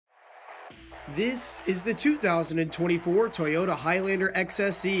This is the 2024 Toyota Highlander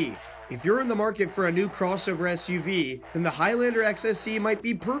XSE. If you're in the market for a new crossover SUV, then the Highlander XSE might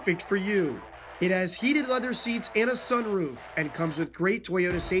be perfect for you. It has heated leather seats and a sunroof, and comes with great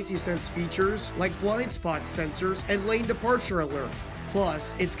Toyota safety sense features like blind spot sensors and lane departure alert.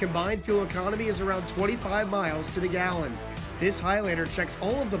 Plus, its combined fuel economy is around 25 miles to the gallon. This Highlander checks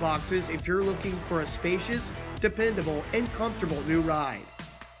all of the boxes if you're looking for a spacious, dependable, and comfortable new ride.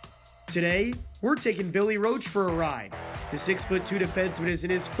 Today, we're taking Billy Roche for a ride. The 6'2" defenseman is in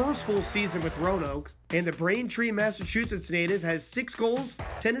his first full season with Roanoke, and the Braintree, Massachusetts native has 6 goals,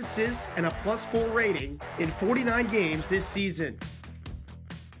 10 assists, and a +4 rating in 49 games this season.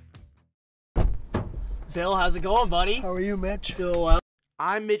 Bill, how's it going, buddy? How are you, Mitch? Doing well.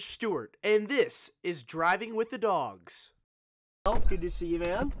 I'm Mitch Stewart, and this is Driving with the Dawgs. Good to see you,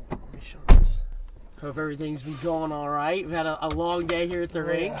 man. Let me show this. Hope everything's been going all right. We've had a long day here at the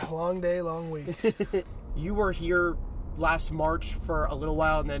rink. Yeah, long day, long week. You were here last March for a little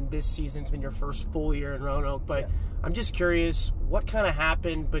while, and then this season's been your first full year in Roanoke. But yeah. I'm just curious, what kind of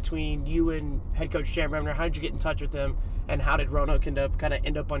happened between you and head coach Dan Bremner? How did you get in touch with him, and how did Roanoke end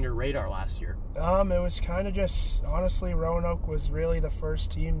up on your radar last year? It was kind of just, honestly, Roanoke was really the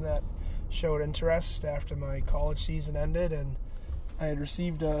first team that showed interest after my college season ended, and I had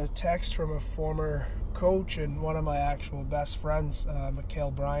received a text from a former coach and one of my actual best friends,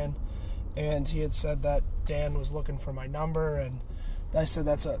 Mikhail Bryan, and he had said that Dan was looking for my number, and I said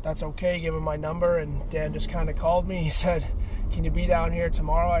that's okay, give him my number, and Dan just kind of called me. He said, "Can you be down here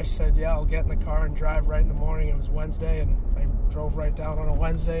tomorrow?" I said, "Yeah, I'll get in the car and drive right in the morning." It was Wednesday, and I drove right down on a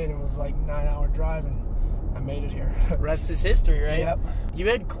Wednesday, and it was like a 9-hour drive, and I made it here. Rest is history, right? Yep. You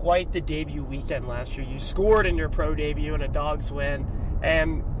had quite the debut weekend last year. You scored in your pro debut in a Dawgs win.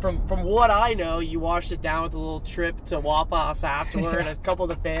 And from what I know, you washed it down with a little trip to Waffle House afterward. And a couple of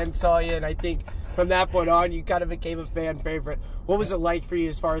the fans saw you, and I think from that point on, you kind of became a fan favorite. What was it like for you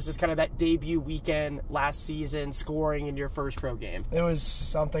as far as just kind of that debut weekend last season, scoring in your first pro game? It was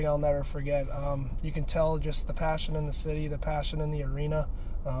something I'll never forget. You can tell just the passion in the city, the passion in the arena.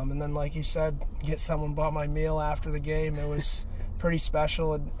 And then, like you said, get someone bought my meal after the game. It was pretty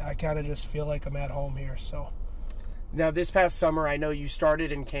special, and I kind of just feel like I'm at home here. So. Now, this past summer, I know you started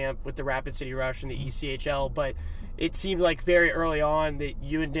in camp with the Rapid City Rush in the ECHL, but it seemed like very early on that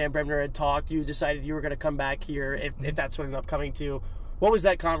you and Dan Bremner had talked. You decided you were going to come back here if that's what ended up coming to. What was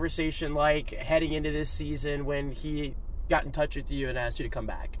that conversation like heading into this season when he got in touch with you and asked you to come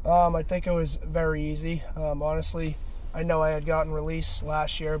back? I think it was very easy. Honestly, I know I had gotten released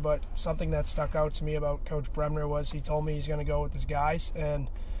last year, but something that stuck out to me about Coach Bremner was he told me he's going to go with his guys, and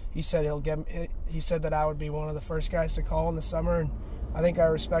he said he said that I would be one of the first guys to call in the summer, and I think I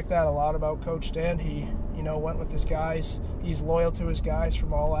respect that a lot about Coach Dan. He, went with his guys. He's loyal to his guys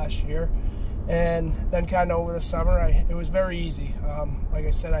from all last year, and then kind of over the summer, it was very easy. Like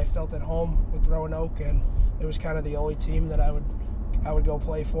I said, I felt at home with Roanoke, and it was kind of the only team that I would go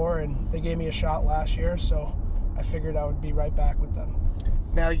play for, and they gave me a shot last year, so I figured I would be right back with them.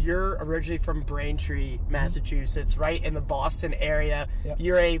 Now, you're originally from Braintree, Massachusetts, right in the Boston area. Yep.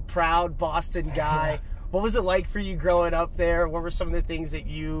 You're a proud Boston guy. What was it like for you growing up there? What were some of the things that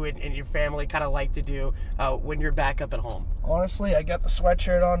you and your family kind of like to do when you're back up at home? Honestly, I got the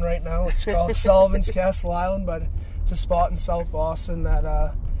sweatshirt on right now. It's called Sullivan's Castle Island, but it's a spot in South Boston that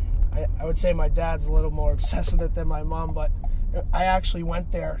I would say my dad's a little more obsessed with it than my mom, but I actually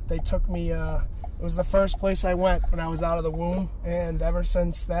went there. They took me... It was the first place I went when I was out of the womb, and ever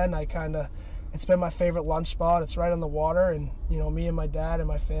since then, it's been my favorite lunch spot. It's right on the water, and, me and my dad and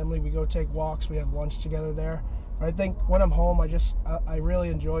my family, we go take walks, we have lunch together there. But I think when I'm home, I really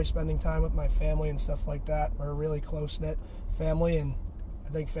enjoy spending time with my family and stuff like that. We're a really close-knit family, and I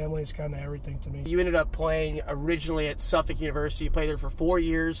think family is kind of everything to me. You ended up playing originally at Suffolk University. You played there for 4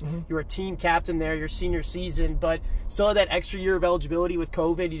 years. Mm-hmm. You were a team captain there your senior season, but still had that extra year of eligibility with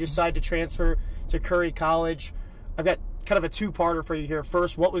COVID. You decided to transfer to Curry College. I've got kind of a two-parter for you here.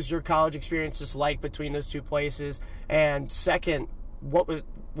 First, what was your college experiences like between those two places? And second, what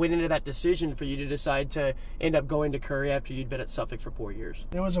went into that decision for you to decide to end up going to Curry after you'd been at Suffolk for 4 years?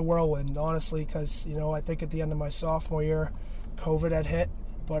 It was a whirlwind, honestly, because, I think at the end of my sophomore year, COVID had hit.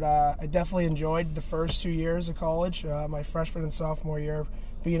 But I definitely enjoyed the first 2 years of college. My freshman and sophomore year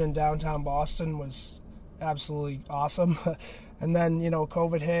being in downtown Boston was absolutely awesome. And then,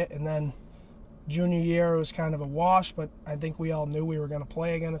 COVID hit, and then junior year it was kind of a wash, but I think we all knew we were going to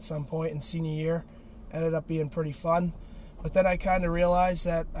play again at some point. And senior year ended up being pretty fun. But then I kind of realized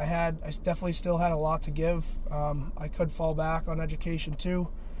that I definitely still had a lot to give. I could fall back on education too.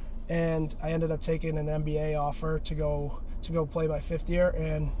 And I ended up taking an MBA offer to go to go play my 5th year,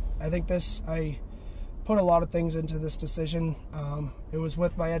 and I think I put a lot of things into this decision. It was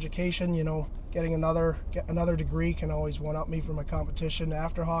with my education, getting another degree can always one-up me for my competition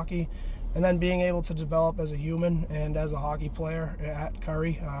after hockey, and then being able to develop as a human and as a hockey player at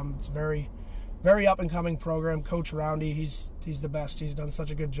Curry. It's a very, very up-and-coming program. Coach Roundy, he's the best. He's done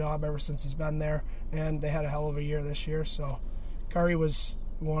such a good job ever since he's been there, and they had a hell of a year this year. So Curry was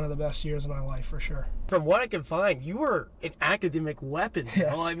one of the best years of my life for sure. From what I can find, you were an academic weapon.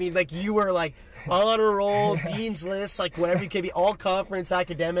 Yes. I mean, you were honor roll, dean's list, whatever you could be, all conference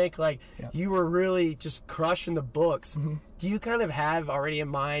academic. You were really just crushing the books. Mm-hmm. Do you kind of have already in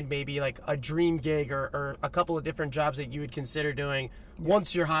mind maybe a dream gig or a couple of different jobs that you would consider doing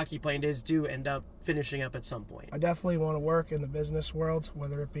once your hockey playing days do end up finishing up at some point? I definitely want to work in the business world,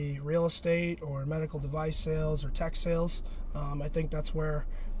 whether it be real estate or medical device sales or tech sales. I think that's where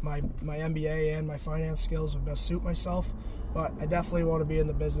my MBA and my finance skills would best suit myself, but I definitely want to be in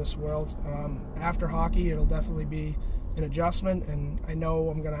the business world. After hockey, it'll definitely be an adjustment, and I know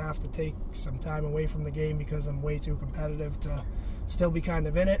I'm going to have to take some time away from the game because I'm way too competitive to still be kind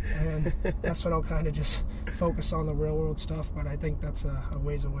of in it, and that's when I'll kind of just focus on the real world stuff, but I think that's a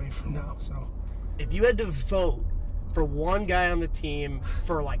ways away from now. So, if you had to vote for one guy on the team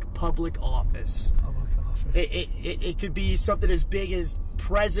for public office, it could be something as big as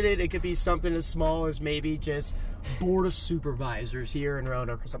president, it could be something as small as maybe just board of supervisors here in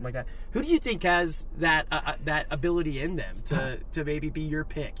Roanoke or something like that. Who do you think has that ability in them to maybe be your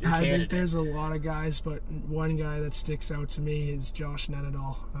pick, your candidate? I think there's a lot of guys, but one guy that sticks out to me is Josh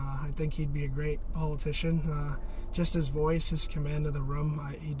Nenadal. I think he'd be a great politician. Just his voice, his command of the room,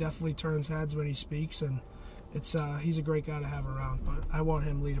 he definitely turns heads when he speaks, and he's a great guy to have around, but I want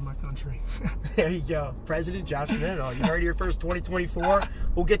him leading my country. There you go. President Josh Nenadal. You heard it here first, 2024.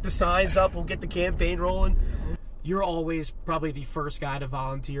 We'll get the signs up. We'll get the campaign rolling. You're always probably the first guy to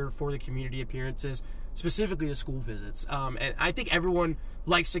volunteer for the community appearances, specifically the school visits. And I think everyone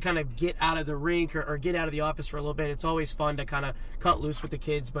likes to kind of get out of the rink or get out of the office for a little bit. It's always fun to kind of cut loose with the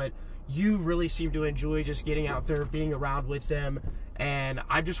kids, but you really seem to enjoy just getting out there, being around with them. And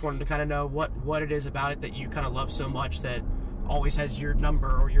I just wanted to kind of know what it is about it that you kind of love so much that always has your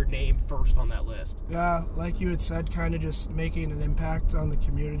number or your name first on that list. Yeah, like you had said, kind of just making an impact on the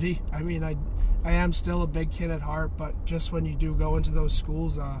community. I mean, I am still a big kid at heart, but just when you do go into those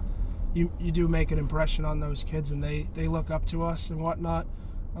schools, you do make an impression on those kids, and they look up to us and whatnot.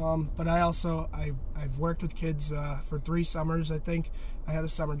 But I've worked with kids for 3 summers, I think. I had a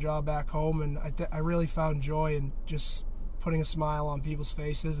summer job back home, and I really found joy in just putting a smile on people's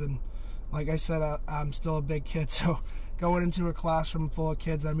faces. And like I said, I'm still a big kid, so going into a classroom full of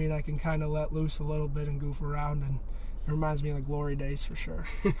kids, I mean, I can kind of let loose a little bit and goof around, and it reminds me of the glory days for sure.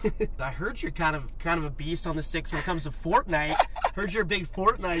 I heard you're kind of a beast on the sticks when it comes to Fortnite. Heard you're a big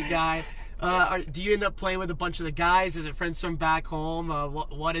Fortnite guy. Do you end up playing with a bunch of the guys? Is it friends from back home?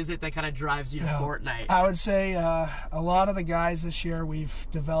 What is it that kind of drives you to Fortnite? I would say a lot of the guys this year, we've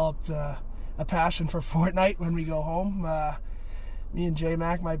developed a passion for Fortnite when we go home. Me and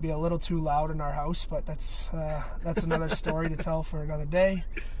J-Mac might be a little too loud in our house, but that's another story to tell for another day.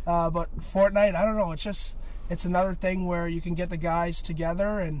 But Fortnite, I don't know, it's another thing where you can get the guys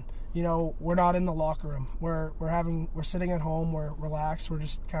together, and we're not in the locker room. We're sitting at home, we're relaxed, we're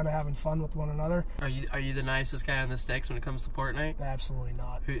just kind of having fun with one another. Are you the nicest guy on the sticks when it comes to Fortnite? Absolutely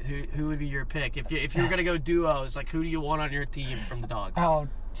not. Who would be your pick if you were gonna go duos? Who do you want on your team from the Dawgs? Oh,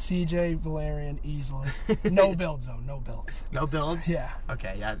 CJ Valerian easily. No builds though. No builds. No builds? Yeah.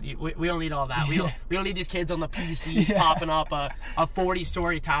 Okay. Yeah. We don't need all that. We don't need these kids on the PCs popping up a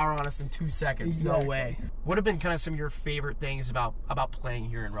 40-story tower on us in 2 seconds. Exactly. No way. What have been kind of some of your favorite things about playing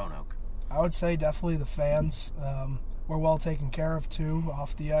here in Roanoke? I would say definitely the fans. We're well taken care of too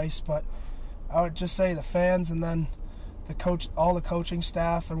off the ice, but I would just say the fans, and then the coach, all the coaching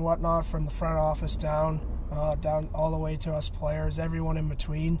staff and whatnot, from the front office down all the way to us players, everyone in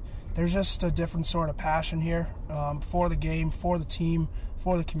between. There's just a different sort of passion here for the game, for the team,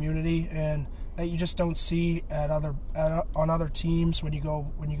 for the community, and that you just don't see on other teams when you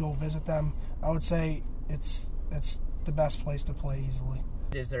go visit them. I would say it's the best place to play easily.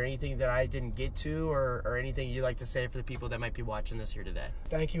 Is there anything that I didn't get to or anything you'd like to say for the people that might be watching this here today?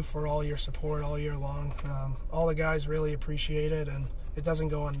 Thank you for all your support all year long. All the guys really appreciate it, and it doesn't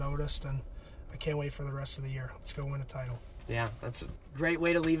go unnoticed, and I can't wait for the rest of the year. Let's go win a title. Yeah, that's a great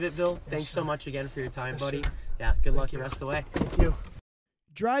way to leave it, Bill. Thanks sir. so much again for your time, buddy. Sir. Yeah, good luck the rest of the way. Thank you.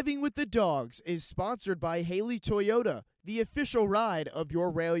 Driving with the Dawgs is sponsored by Haley Toyota, the official ride of your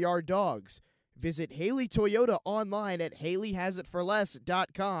rail yard dogs. Visit Haley Toyota online at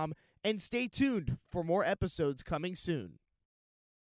HaleyHasItForLess.com and stay tuned for more episodes coming soon.